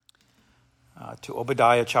to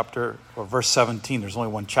Obadiah chapter, or verse 17. There's only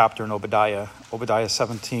one chapter in Obadiah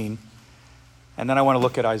 17. And then I want to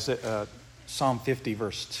look at Psalm 50,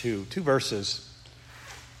 verse 2. Two verses.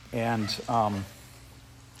 But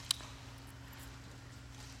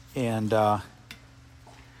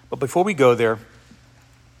before we go there,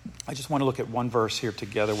 I just want to look at one verse here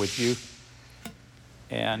together with you.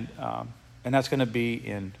 And that's going to be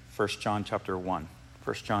in 1 John chapter 1.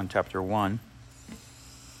 1 John chapter 1.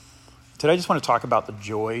 Today I just want to talk about the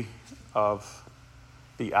joy of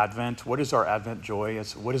the Advent. What is our Advent joy?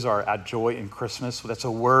 What is our joy in Christmas? That's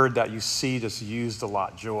a word that you see just used a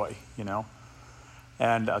lot, joy, you know.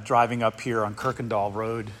 And driving up here on Kirkendall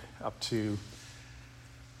Road up to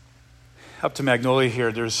Magnolia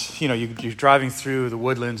here, there's, you're driving through the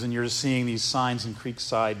woodlands and you're seeing these signs in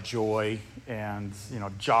Creekside, joy and,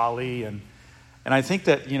 jolly. And I think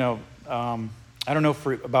that, I don't know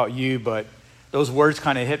about you, but those words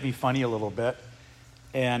kind of hit me funny a little bit.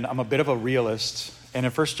 And I'm a bit of a realist. And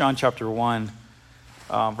in 1 John chapter 1,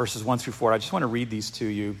 verses 1 through 4, I just want to read these to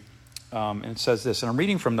you. And it says this, and I'm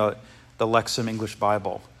reading from the Lexham English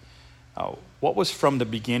Bible. What was from the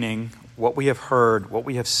beginning, what we have heard, what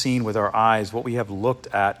we have seen with our eyes, what we have looked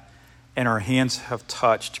at, and our hands have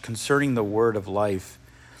touched concerning the word of life.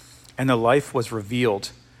 And the life was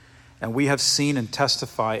revealed, and we have seen and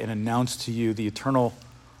testify and announced to you the eternal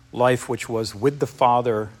life which was with the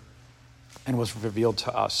Father and was revealed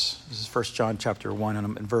to us. This is 1 John chapter 1, and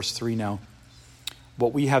I'm in verse 3 now.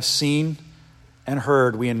 What we have seen and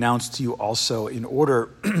heard, we announce to you also, in order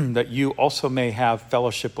that you also may have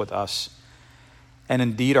fellowship with us. And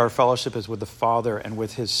indeed, our fellowship is with the Father and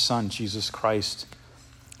with his Son, Jesus Christ.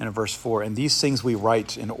 And in verse 4, and these things we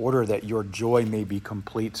write in order that your joy may be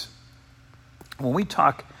complete. When we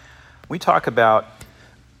talk about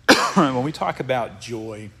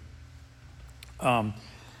joy,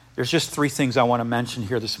 there's just three things I want to mention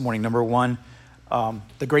here this morning. Number one,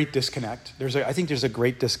 the great disconnect. I think there's a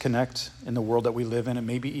great disconnect in the world that we live in, and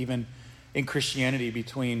maybe even in Christianity,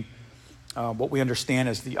 between what we understand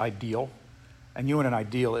as the ideal. And you know what an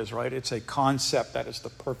ideal is, right? It's a concept that is the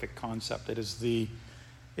perfect concept. It is the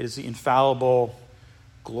infallible,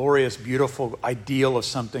 glorious, beautiful ideal of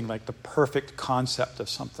something, like the perfect concept of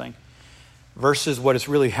something, versus what is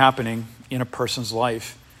really happening in a person's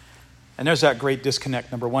life. And there's that great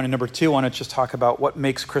disconnect, number one. And number two, I want to just talk about what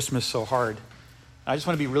makes Christmas so hard. I just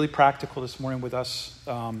want to be really practical this morning with us.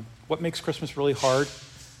 What makes Christmas really hard?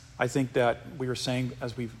 I think that we were saying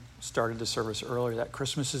as we started the service earlier that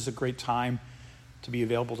Christmas is a great time to be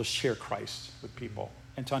available to share Christ with people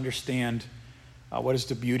and to understand what is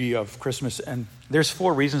the beauty of Christmas. And there's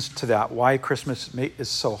four reasons to that, why Christmas is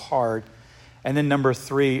so hard. And then number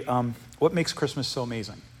three, what makes Christmas so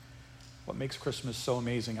amazing? What makes Christmas so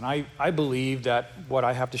amazing? And I believe that what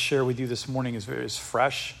I have to share with you this morning is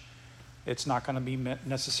fresh. It's not going to be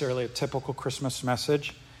necessarily a typical Christmas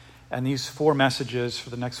message. And these four messages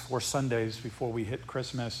for the next 4 Sundays before we hit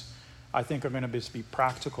Christmas, I think are going to just be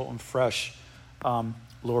practical and fresh,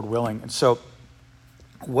 Lord willing. And so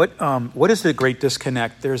what is the great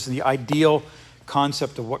disconnect? There's the ideal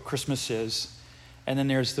concept of what Christmas is, and then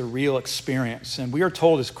there's the real experience. And we are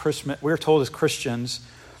told as Christians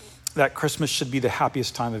that Christmas should be the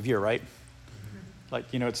happiest time of year, right? Like,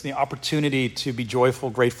 it's the opportunity to be joyful,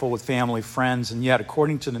 grateful with family, friends, and yet,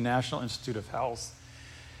 according to the National Institute of Health,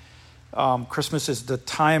 Christmas is the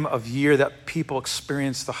time of year that people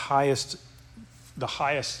experience the highest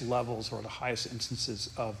levels or the highest instances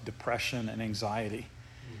of depression and anxiety.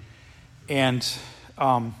 And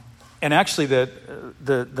actually,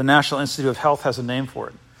 the National Institute of Health has a name for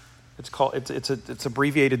it. It's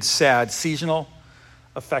abbreviated SAD, Seasonal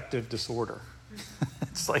Affective Disorder.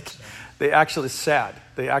 It's like they actually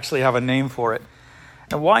have a name for it.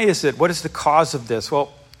 And why is it? What is the cause of this?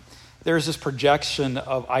 Well, there's this projection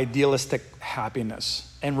of idealistic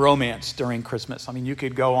happiness and romance during Christmas. I mean, you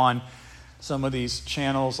could go on some of these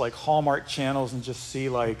channels, like Hallmark channels, and just see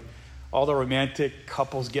like all the romantic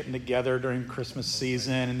couples getting together during Christmas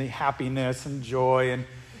season and the happiness and joy, and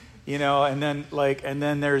and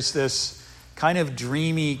then there's this kind of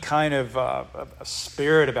dreamy kind of a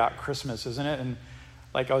spirit about Christmas, isn't it? And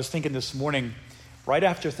like I was thinking this morning, right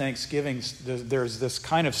after Thanksgiving, there's this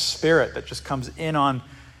kind of spirit that just comes in on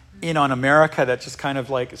America that just kind of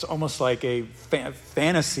like, it's almost like a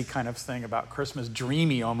fantasy kind of thing about Christmas,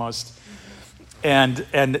 dreamy almost. And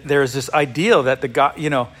there's this ideal that the God,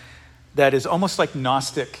 that is almost like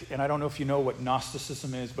Gnostic. And I don't know if you know what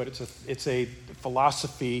Gnosticism is, but it's a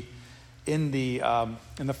philosophy in the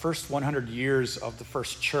first 100 years of the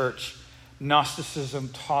first church. Gnosticism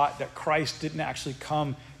taught that Christ didn't actually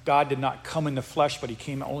come, God did not come in the flesh, but he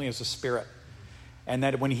came only as a spirit. And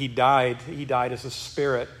that when he died as a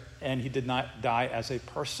spirit, and he did not die as a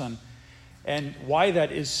person. And why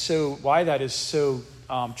that is so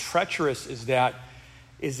treacherous is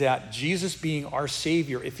that Jesus being our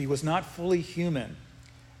Savior, if he was not fully human,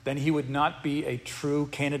 then he would not be a true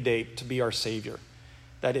candidate to be our Savior.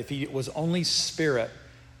 That if he was only spirit,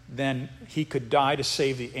 then he could die to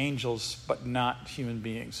save the angels, but not human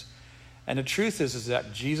beings. And the truth is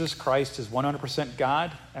that Jesus Christ is 100%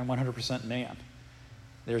 God and 100% man.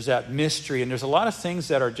 There's that mystery, and there's a lot of things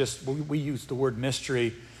that are just, we use the word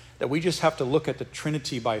mystery, that we just have to look at the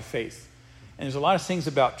Trinity by faith. And there's a lot of things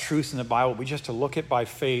about truth in the Bible we just have to look at by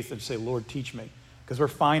faith and say, Lord, teach me. Because we're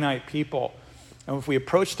finite people. And if we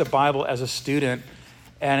approach the Bible as a student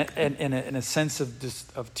and in a sense of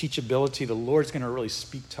teachability, the Lord's going to really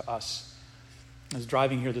speak to us. I was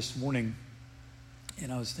driving here this morning,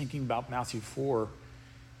 and I was thinking about Matthew 4,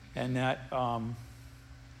 and that,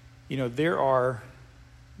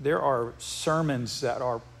 there are sermons that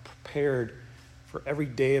are prepared for every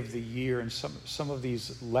day of the year, and some of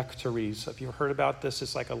these lectories. Have you heard about this?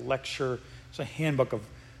 It's like a lecture. It's a handbook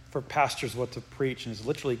for pastors what to preach, and it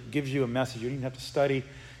literally gives you a message. You don't even have to study.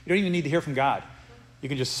 You don't even need to hear from God. You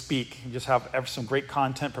can just speak. You just have some great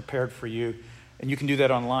content prepared for you, and you can do that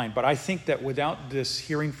online. But I think that without this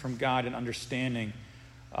hearing from God and understanding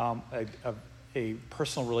a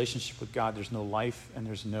personal relationship with God, there's no life and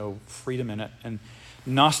there's no freedom in it. And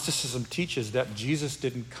Gnosticism teaches that Jesus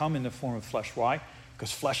didn't come in the form of flesh. Why?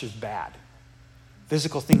 Because flesh is bad.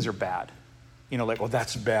 Physical things are bad. Like, well,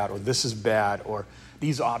 that's bad, or this is bad, or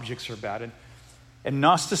these objects are bad. And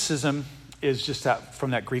Gnosticism is just that,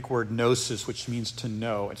 from that Greek word gnosis, which means to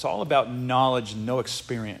know. It's all about knowledge, no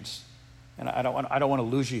experience. And I don't want to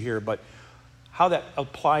lose you here, but how that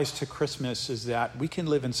applies to Christmas is that we can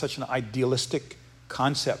live in such an idealistic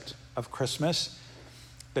concept of Christmas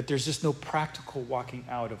that there's just no practical walking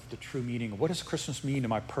out of the true meaning of what does Christmas mean in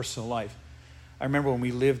my personal life. I remember when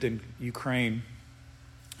we lived in Ukraine,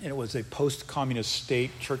 and it was a post-communist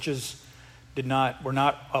state. Churches were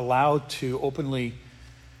not allowed to openly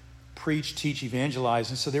preach, teach, evangelize.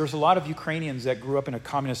 And so there was a lot of Ukrainians that grew up in a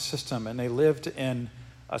communist system, and they lived in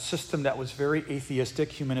a system that was very atheistic,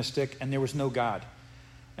 humanistic, and there was no God.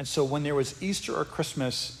 And so when there was Easter or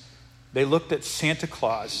Christmas, they looked at Santa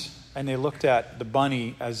Claus, and they looked at the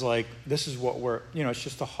bunny as like, this is what it's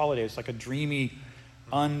just a holiday. It's like a dreamy,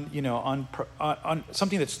 something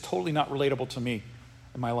that's totally not relatable to me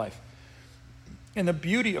in my life. And the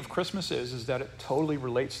beauty of Christmas is that it totally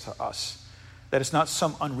relates to us. That it's not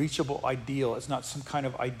some unreachable ideal. It's not some kind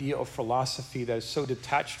of idea of philosophy that is so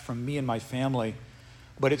detached from me and my family,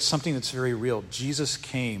 but it's something that's very real. Jesus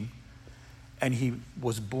came, and he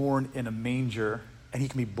was born in a manger, and he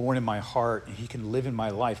can be born in my heart, and he can live in my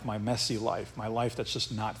life, my messy life, my life that's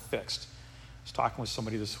just not fixed. I was talking with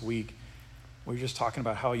somebody this week. We were just talking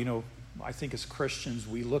about how, I think as Christians,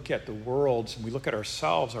 we look at the world, and we look at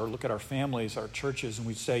ourselves, or look at our families, our churches, and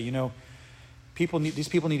we say, these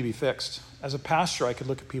people need to be fixed. As a pastor, I could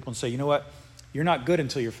look at people and say, you know what? You're not good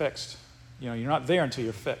until you're fixed. You're not there until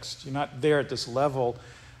you're fixed. You're not there at this level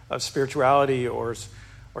of spirituality or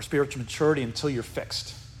spiritual maturity until you're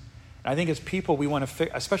fixed. And I think as people, we want to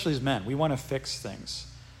fix, especially as men, we want to fix things.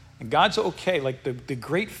 And God's okay. Like the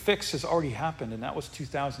great fix has already happened, and that was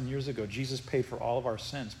 2,000 years ago. Jesus paid for all of our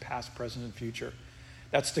sins, past, present, and future.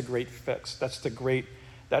 That's the great fix. That is the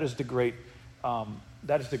great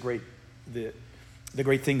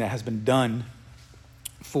thing that has been done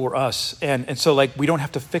for us. And so we don't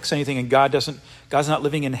have to fix anything, and God's not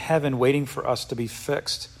living in heaven waiting for us to be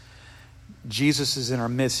fixed. Jesus is in our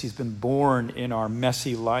midst. He's been born in our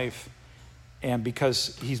messy life. And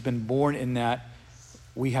because he's been born in that,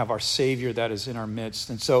 we have our Savior that is in our midst.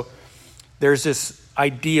 And so there's this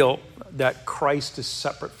ideal that Christ is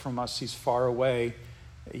separate from us. He's far away.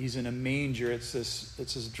 He's in a manger. It's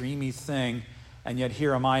this dreamy thing. And yet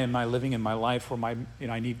here am I living in my life where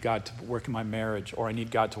I need God to work in my marriage, or I need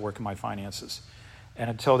God to work in my finances. And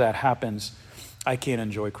until that happens, I can't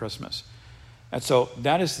enjoy Christmas. And so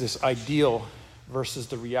that is this ideal versus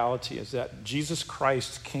the reality, is that Jesus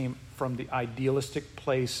Christ came from the idealistic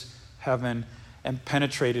place, heaven, and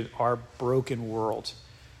penetrated our broken world,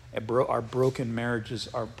 our broken marriages,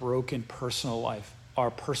 our broken personal life, our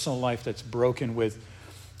personal life that's broken with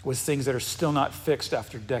things that are still not fixed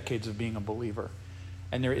after decades of being a believer.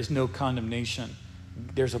 And there is no condemnation.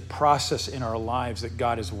 There's a process in our lives that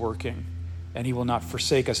God is working, and he will not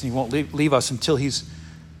forsake us, and he won't leave us until he'll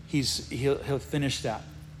finish that.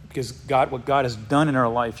 Because what God has done in our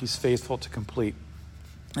life, he's faithful to complete.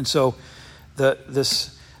 And so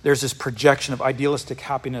there's this projection of idealistic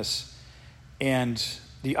happiness, and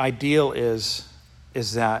the ideal is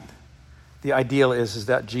is that the ideal is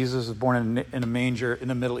that Jesus was born in a manger in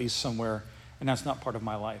the Middle East somewhere, and that's not part of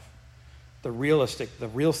my life. The real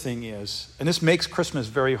thing is, and this makes Christmas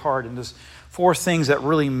very hard, and there's 4 things that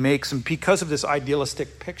really makes, and because of this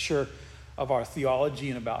idealistic picture of our theology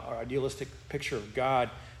and about our idealistic picture of God,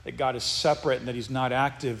 that God is separate and that he's not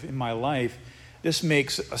active in my life, this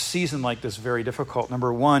makes a season like this very difficult.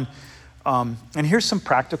 Number 1, and here's some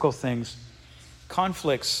practical things,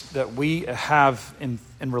 conflicts that we have in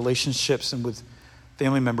relationships and with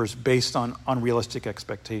family members based on unrealistic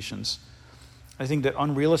expectations. I think that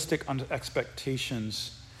unrealistic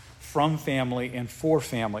expectations from family and for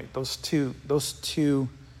family, those two,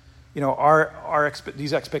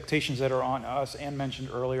 these expectations that are on us, Ann mentioned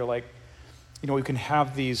earlier, like, we can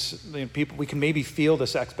have these people, we can maybe feel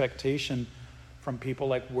this expectation from people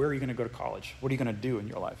like, where are you going to go to college? What are you going to do in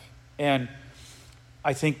your life? And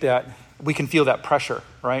I think that we can feel that pressure,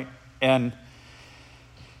 right? And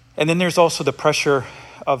then there's also the pressure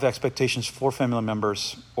of expectations for family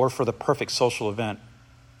members or for the perfect social event.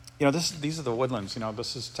 These are the Woodlands,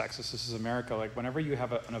 this is Texas, this is America. Like whenever you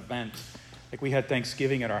have an event, like we had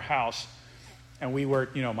Thanksgiving at our house, and we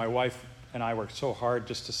worked, my wife and I worked so hard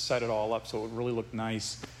just to set it all up so it would really look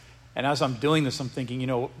nice. And as I'm doing this, I'm thinking,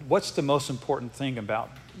 what's the most important thing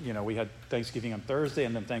about, we had Thanksgiving on Thursday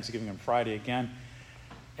and then Thanksgiving on Friday again.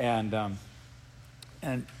 And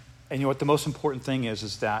what the most important thing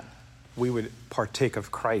is that we would partake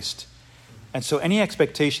of Christ. And so any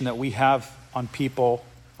expectation that we have on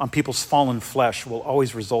people's fallen flesh will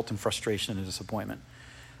always result in frustration and disappointment.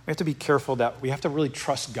 We have to be careful that we have to really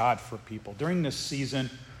trust God for people. During this season,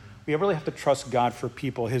 we really have to trust God for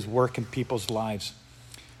people, his work in people's lives.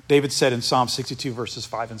 David said in Psalm 62, verses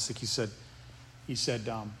 5 and 6, he said,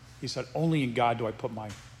 only in God do I put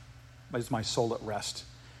my soul at rest.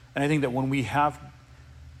 And I think that when we have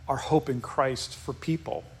our hope in Christ for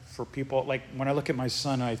people, like when I look at my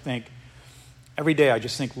son, I think, every day I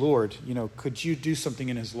just think, Lord, could you do something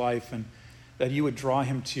in his life and that you would draw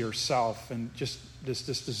him to yourself, and just this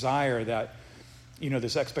desire that,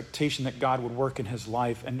 this expectation that God would work in his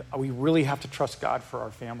life. And we really have to trust God for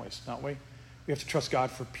our families, don't we? We have to trust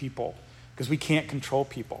God for people because we can't control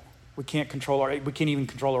people. We can't even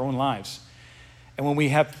control our own lives. And when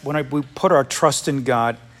we put our trust in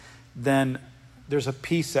God, then there's a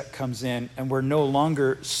peace that comes in, and we're no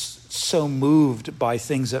longer so moved by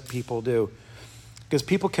things that people do, because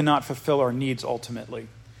people cannot fulfill our needs ultimately.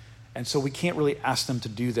 And so we can't really ask them to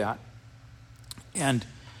do that. And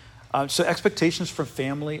so expectations from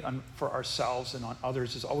family, for ourselves and on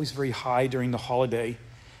others, is always very high during the holiday.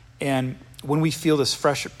 And when we feel this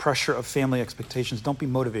fresh pressure of family expectations, don't be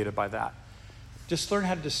motivated by that. Just learn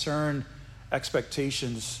how to discern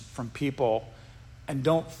expectations from people and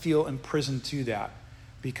don't feel imprisoned to that.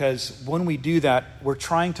 Because when we do that, we're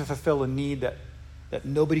trying to fulfill a need that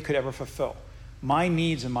nobody could ever fulfill. My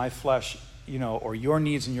needs in my flesh, or your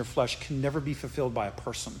needs in your flesh can never be fulfilled by a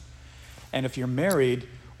person. And if you're married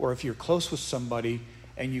or if you're close with somebody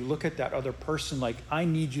and you look at that other person like, I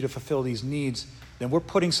need you to fulfill these needs, then we're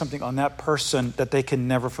putting something on that person that they can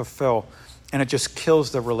never fulfill. And it just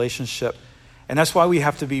kills the relationship. And that's why we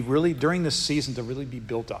have to be really, during this season, to really be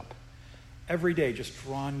built up. Every day, just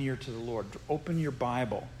draw near to the Lord. Open your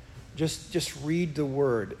Bible. Just read the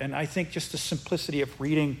Word. And I think just the simplicity of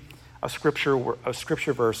reading a scripture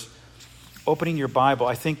verse, opening your Bible.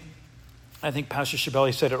 I think Pastor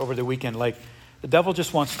Shabeli said it over the weekend. Like, the devil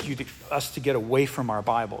just wants us to get away from our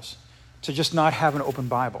Bibles, to just not have an open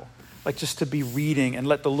Bible, like just to be reading and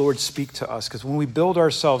let the Lord speak to us. Because when we build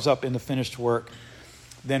ourselves up in the finished work,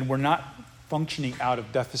 then we're not functioning out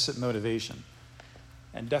of deficit motivation.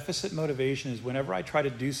 And deficit motivation is whenever I try to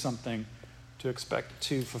do something to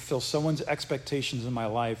fulfill someone's expectations in my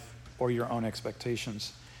life or your own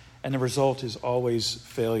expectations. And the result is always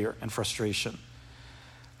failure and frustration.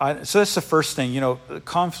 So that's the first thing,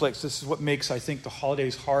 conflicts. This is what makes, I think, the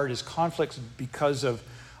holidays hard, is conflicts because of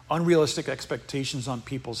unrealistic expectations on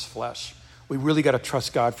people's flesh. We really got to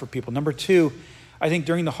trust God for people. Number 2, I think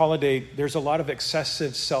during the holiday, there's a lot of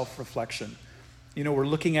excessive self-reflection. We're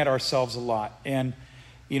looking at ourselves a lot. And,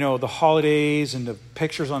 the holidays and the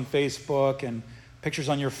pictures on Facebook and pictures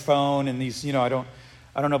on your phone and these, I don't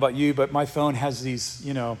know about you, but my phone has these,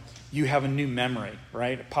 you have a new memory,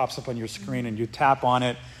 right? It pops up on your screen and you tap on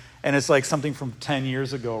it and it's like something from 10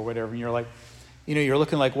 years ago or whatever. And you're like, you're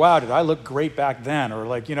looking like, wow, did I look great back then? Or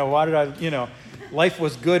like, why did I, life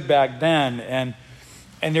was good back then.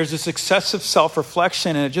 And there's this excessive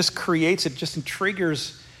self-reflection, and it just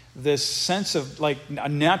triggers this sense of like a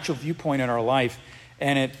natural viewpoint in our life.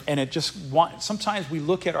 And it just sometimes we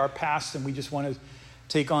look at our past and we just want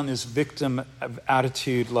take on this victim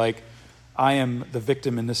attitude, like I am the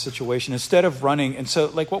victim in this situation, instead of running. And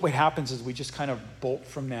so like what happens is we just kind of bolt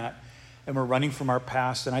from that, and we're running from our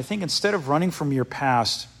past. And I think instead of running from your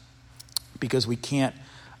past, because we can't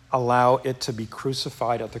allow it to be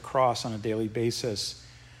crucified at the cross on a daily basis,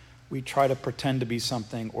 we try to pretend to be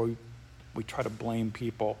something, or we try to blame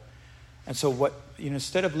people. And so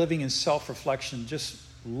instead of living in self-reflection, just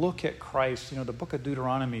look at Christ. The book of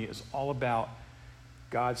Deuteronomy is all about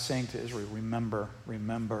God saying to Israel, remember,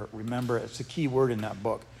 remember, remember. It's a key word in that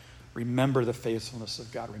book. Remember the faithfulness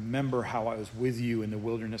of God. Remember how I was with you in the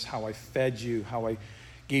wilderness, how I fed you, how I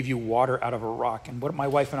gave you water out of a rock. And what my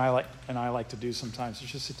wife and I like to do sometimes is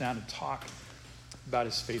just sit down and talk about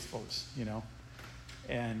his faithfulness,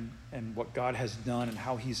 and what God has done and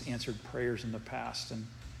how he's answered prayers in the past.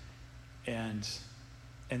 And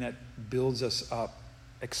that builds us up.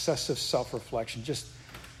 Excessive self-reflection. Just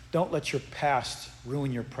don't let your past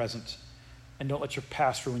ruin your present, and don't let your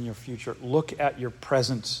past ruin your future. Look at your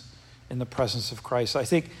present in the presence of Christ. I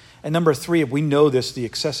think, and number 3, we know this, the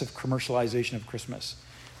excessive commercialization of Christmas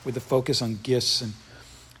with the focus on gifts. And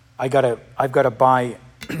I've got to buy,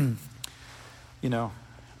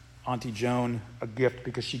 Auntie Joan a gift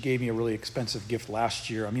because she gave me a really expensive gift last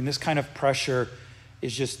year. I mean, this kind of pressure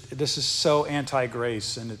is this is so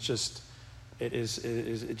anti-grace, and it just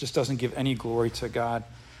doesn't give any glory to God.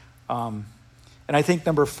 And I think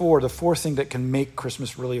number 4, the fourth thing that can make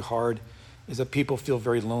Christmas really hard is that people feel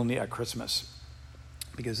very lonely at Christmas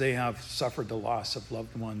because they have suffered the loss of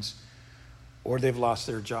loved ones, or they've lost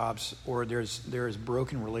their jobs, or there's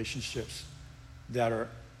broken relationships that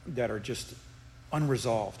are just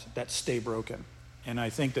unresolved, that stay broken. And I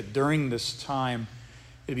think that during this time,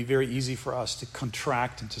 it'd be very easy for us to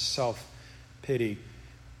contract into self-pity.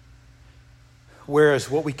 Whereas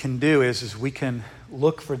what we can do is we can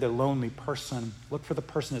look for the lonely person, look for the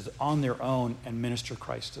person that's on their own, and minister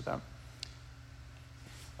Christ to them.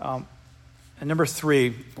 And number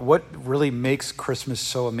 3, what really makes Christmas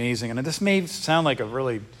so amazing? And this may sound like a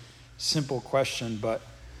really simple question, but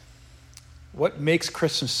what makes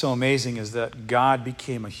Christmas so amazing is that God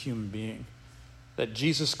became a human being. That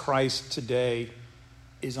Jesus Christ today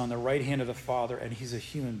is on the right hand of the Father, and he's a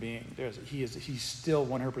human being. He's still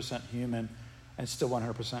 100% human and still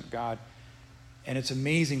 100% God. And it's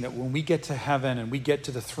amazing that when we get to heaven and we get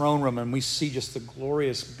to the throne room and we see just the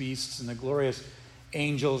glorious beasts and the glorious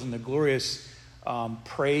angels and the glorious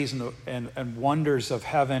praise and wonders of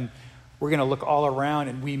heaven, we're going to look all around,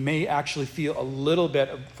 and we may actually feel a little bit,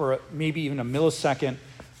 for maybe even a millisecond,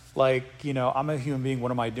 like, I'm a human being,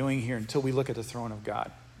 what am I doing here? Until we look at the throne of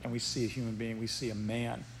God and we see a human being, we see a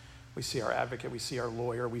man, we see our advocate, we see our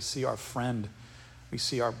lawyer, we see our friend, we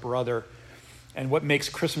see our brother. And what makes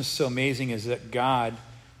Christmas so amazing is that God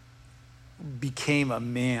became a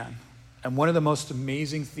man. And one of the most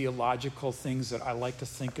amazing theological things that I like to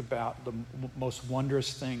think about, the most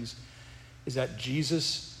wondrous things, is that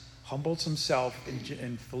Jesus humbled himself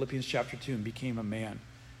in Philippians chapter 2 and became a man.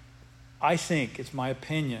 I think, it's my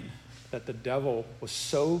opinion, that the devil was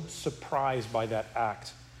so surprised by that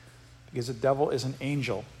act, because the devil is an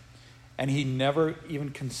angel, and he never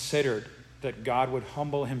even considered that God would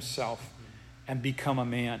humble himself and become a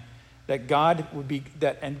man. That God would be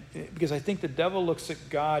that, and because I think the devil looks at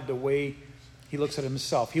God the way he looks at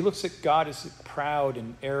himself. He looks at God as proud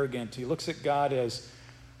and arrogant. He looks at God as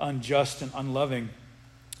unjust and unloving,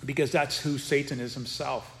 because that's who Satan is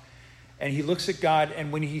himself. And he looks at God,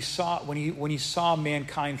 and when he saw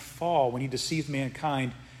mankind fall, when he deceived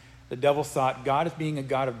mankind, the devil thought God, as being a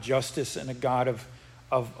God of justice and a God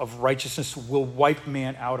of righteousness, will wipe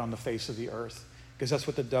man out on the face of the earth. Because that's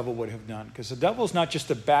what the devil would have done. Because the devil is not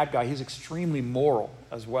just a bad guy, he's extremely moral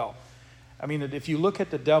as well. I mean, if you look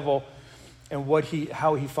at the devil and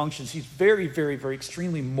how he functions, he's very, very, very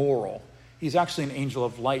extremely moral. He's actually an angel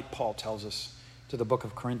of light, Paul tells us to the book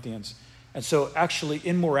of Corinthians. And so actually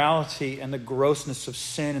immorality and the grossness of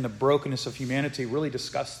sin and the brokenness of humanity really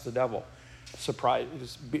disgusts the devil,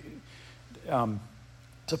 surprisingly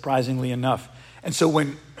enough. And so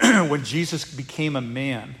when Jesus became a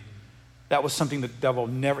man, that was something the devil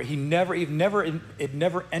never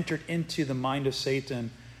entered into the mind of Satan,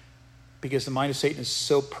 because the mind of Satan is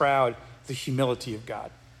so proud, the humility of God.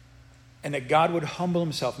 And that God would humble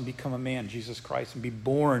himself and become a man, Jesus Christ, and be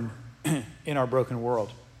born in our broken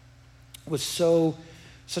world. It was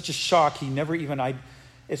such a shock.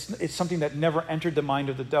 It's something that never entered the mind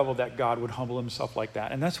of the devil, that God would humble himself like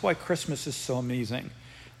that. And that's why Christmas is so amazing.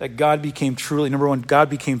 That God became truly, number one, God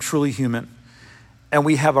became truly human. And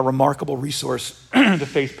we have a remarkable resource to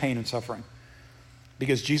face pain and suffering,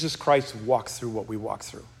 because Jesus Christ walked through what we walk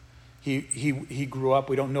through. He grew up,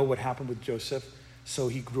 we don't know what happened with Joseph, so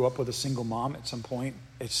he grew up with a single mom at some point.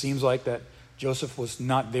 It seems like that Joseph was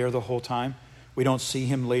not there the whole time. We don't see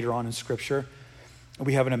him later on in Scripture.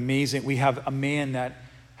 We have a man that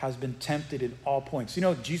has been tempted in all points. You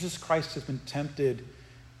know, Jesus Christ has been tempted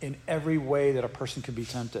in every way that a person could be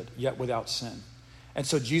tempted, yet without sin. And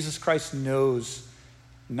so Jesus Christ knows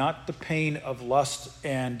not the pain of lust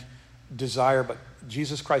and desire, but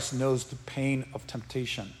Jesus Christ knows the pain of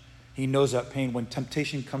temptation. He knows that pain. When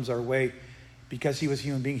temptation comes our way, because he was a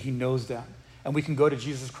human being, he knows that. And we can go to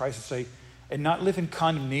Jesus Christ and say, and not live in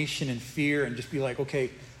condemnation and fear and just be like, okay,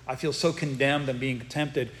 I feel so condemned, I'm being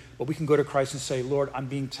tempted. But we can go to Christ and say, Lord, I'm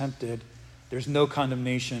being tempted. There's no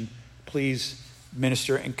condemnation. Please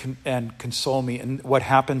minister and console me. And what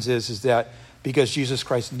happens is that because Jesus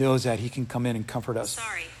Christ knows that, he can come in and comfort us.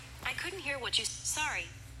 Sorry, I couldn't hear what you... Sorry.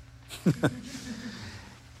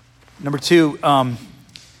 Number two,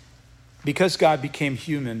 because God became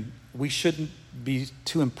human, we shouldn't be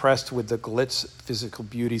too impressed with the glitz, physical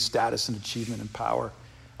beauty, status, and achievement and power.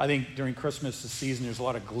 I think during Christmas, the season, there's a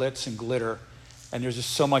lot of glitz and glitter, and there's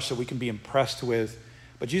just so much that we can be impressed with.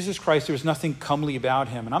 But Jesus Christ, there was nothing comely about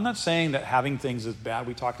him. And I'm not saying that having things is bad.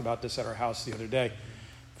 We talked about this at our house the other day.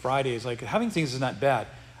 Friday is like, having things is not bad.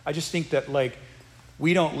 I just think that like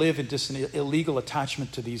we don't live in just an illegal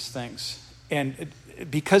attachment to these things. And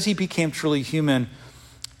because he became truly human,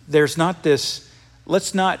 there's not this,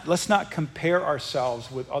 let's not compare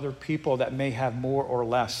ourselves with other people that may have more or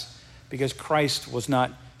less, because Christ was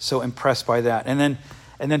not so impressed by that. And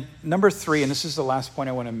then number three, and this is the last point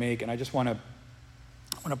I want to make, and I just want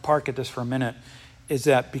to park at this for a minute, is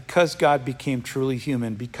that because God became truly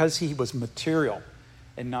human, because he was material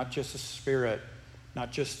and not just a spirit,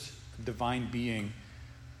 not just a divine being,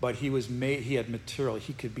 but he had material,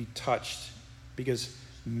 he could be touched, because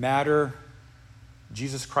matter,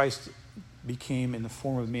 Jesus Christ became in the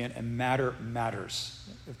form of man, and matter matters,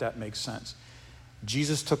 if that makes sense.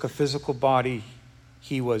 Jesus took a physical body,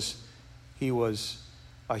 he was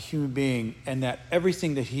a human being, and that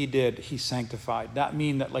everything that he did, he sanctified. That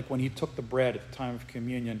means that like when he took the bread at the time of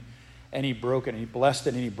communion, and he broke it, and he blessed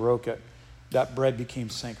it, and he broke it, that bread became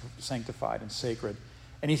sanctified and sacred.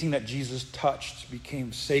 Anything that Jesus touched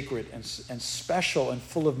became sacred and special and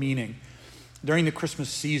full of meaning. During the Christmas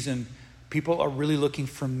season, people are really looking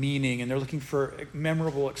for meaning, and they're looking for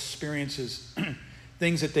memorable experiences,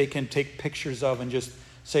 things that they can take pictures of and just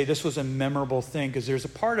say this was a memorable thing, because there's a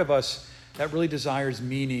part of us that really desires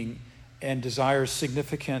meaning and desires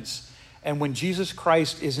significance. And when Jesus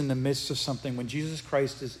Christ is in the midst of something, when Jesus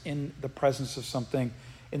Christ is in the presence of something,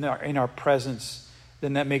 in our presence,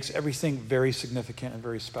 then that makes everything very significant and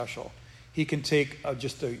very special. He can take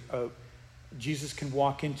Jesus can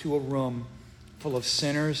walk into a room full of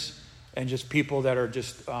sinners and just people that are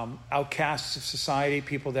just outcasts of society,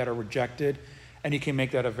 people that are rejected, and he can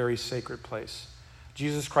make that a very sacred place.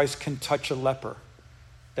 Jesus Christ can touch a leper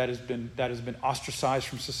that has been ostracized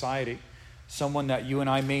from society, someone that you and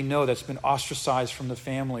I may know that's been ostracized from the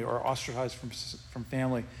family or ostracized from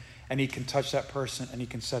family, and he can touch that person and he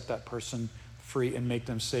can set that person free and make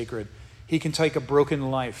them sacred. He can take a broken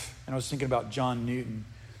life, and I was thinking about John Newton,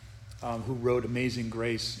 who wrote Amazing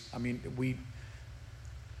Grace. I mean,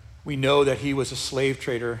 we know that he was a slave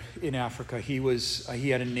trader in Africa. He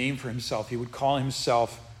had a name for himself. He would call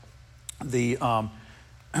himself the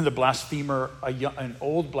blasphemer, an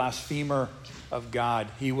old blasphemer of God.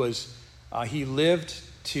 He lived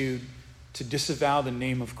to disavow the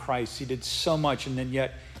name of Christ. He did so much, and then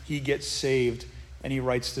yet he gets saved, and he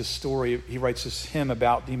writes this story. He writes this hymn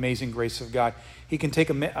about the amazing grace of God. He can take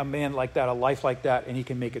a man like that, a life like that, and he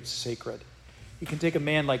can make it sacred. He can take a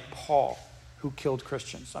man like Paul, who killed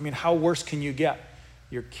Christians. I mean, how worse can you get?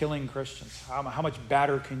 You're killing Christians. How much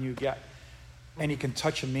badder can you get? And he can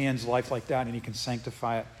touch a man's life like that, and he can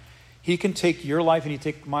sanctify it. He can take your life, and he can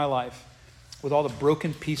take my life with all the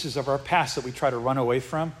broken pieces of our past that we try to run away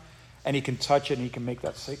from, and he can touch it, and he can make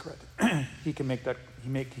that sacred. He can make that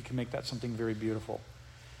something very beautiful.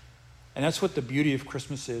 And that's what the beauty of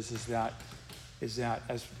Christmas is that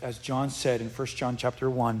as John said in 1 John chapter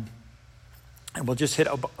 1, and we'll just hit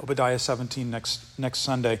Obadiah 17 next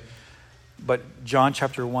Sunday, but John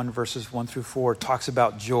chapter 1 verses 1 through 4 talks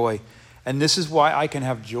about joy. And this is why I can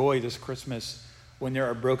have joy this Christmas when there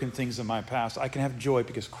are broken things in my past. I can have joy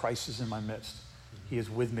because Christ is in my midst. He is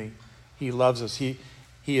with me. He loves us. He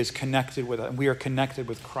is connected with us, and we are connected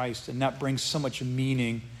with Christ, and that brings so much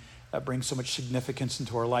meaning, that brings so much significance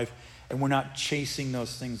into our life, and we're not chasing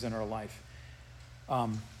those things in our life.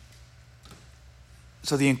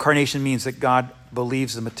 So the incarnation means that God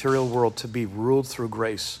believes the material world to be ruled through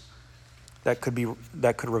grace. that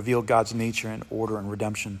could reveal God's nature and order and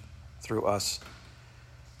redemption through us.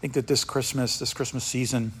 I think that this Christmas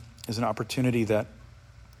season is an opportunity that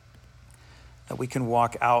we can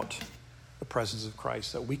walk out the presence of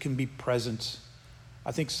Christ, that we can be present.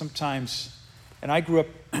 I think sometimes, and I grew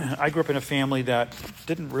up in a family that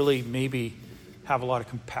didn't really maybe have a lot of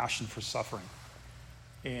compassion for suffering.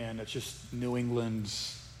 And it's just New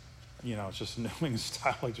England's, it's just New England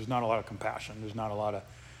style. Like there's not a lot of compassion. There's not a lot of,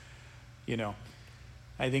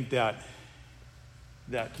 I think that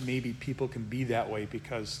maybe people can be that way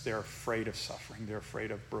because they're afraid of suffering. They're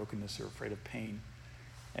afraid of brokenness. They're afraid of pain.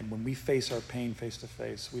 And when we face our pain face to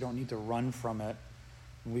face, we don't need to run from it.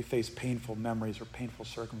 When we face painful memories or painful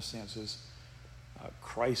circumstances,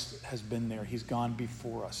 Christ has been there. He's gone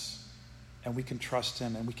before us. And we can trust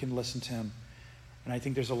him and we can listen to him. And I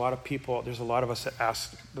think there's a lot of us that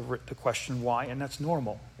ask the question why, and that's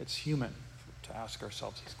normal. It's human to ask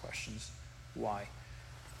ourselves these questions. Why?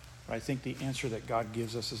 But I think the answer that God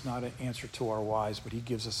gives us is not an answer to our whys, but he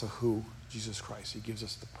gives us a who, Jesus Christ. He gives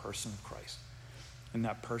us the person of Christ. And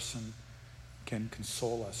that person can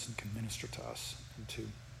console us and can minister to us and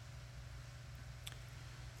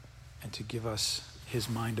to give us his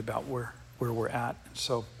mind about where we're at. And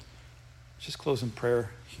so just close in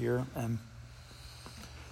prayer here. And